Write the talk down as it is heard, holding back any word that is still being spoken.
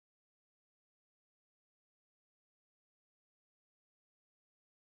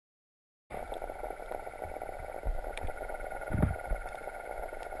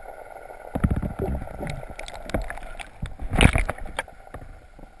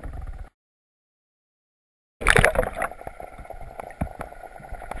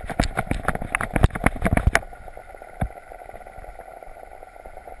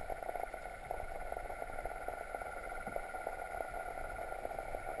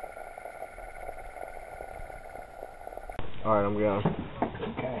Alright, I'm going.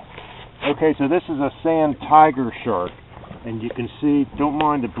 Okay. Okay, so this is a sand tiger shark. And you can see, don't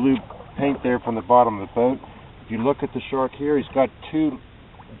mind the blue paint there from the bottom of the boat. If you look at the shark here, he's got two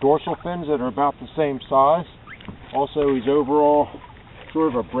dorsal fins that are about the same size. Also, he's overall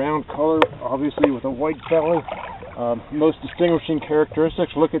sort of a brown color, obviously with a white belly. Most distinguishing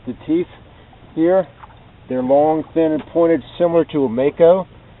characteristics, look at the teeth here. They're long, thin, and pointed, similar to a mako.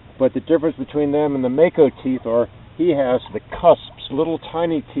 But the difference between them and the mako teeth are he has the cusps, little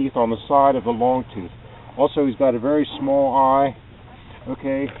tiny teeth on the side of the long tooth. Also, he's got a very small eye.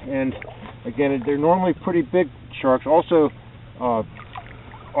 Okay, and again, they're normally pretty big sharks. Also,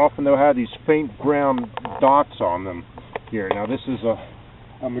 often they'll have these faint brown dots on them here. Now, this is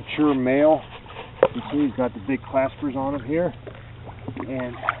a mature male. You see he's got the big claspers on him here.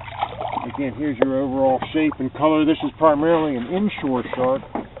 And again, here's your overall shape and color. This is primarily an inshore shark,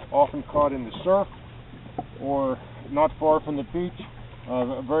 often caught in the surf or not far from the beach.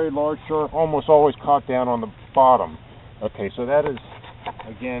 A very large shark, almost always caught down on the bottom. Okay, so that is,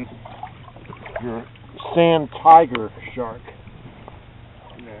 again, your sand tiger shark.